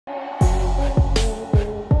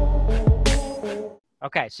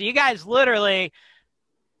Okay, so you guys literally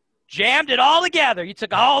jammed it all together. You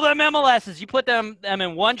took all them MLSs, you put them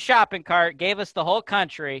in one shopping cart, gave us the whole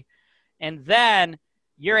country, and then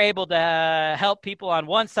you're able to help people on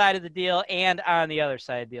one side of the deal and on the other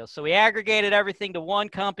side of the deal. So we aggregated everything to one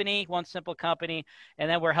company, one simple company, and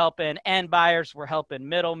then we're helping end buyers, we're helping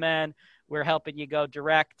middlemen, we're helping you go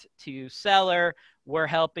direct to seller, we're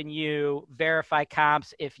helping you verify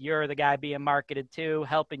comps if you're the guy being marketed to,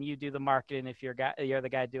 helping you do the marketing if you're the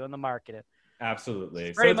guy doing the marketing.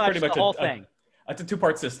 Absolutely. Pretty So it's much pretty much the whole thing. it's a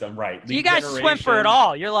two-part system, right? So you Lead guys swim for it generation.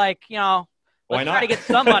 all. You're like, Why let's try to not? get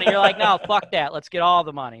some money. You're like, no, fuck that. Let's get all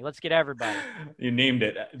the money. Let's get everybody. You named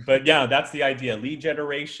it. But yeah, that's the idea. Lead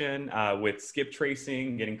generation with skip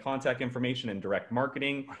tracing, getting contact information and direct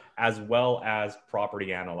marketing, as well as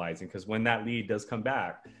property analyzing. Because when that lead does come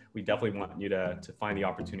back, we definitely want you to find the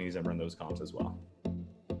opportunities and run those comps as well.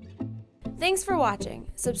 Thanks for watching.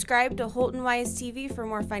 Subscribe to HoltonWiseTV for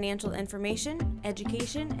more financial information,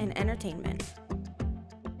 education, and entertainment.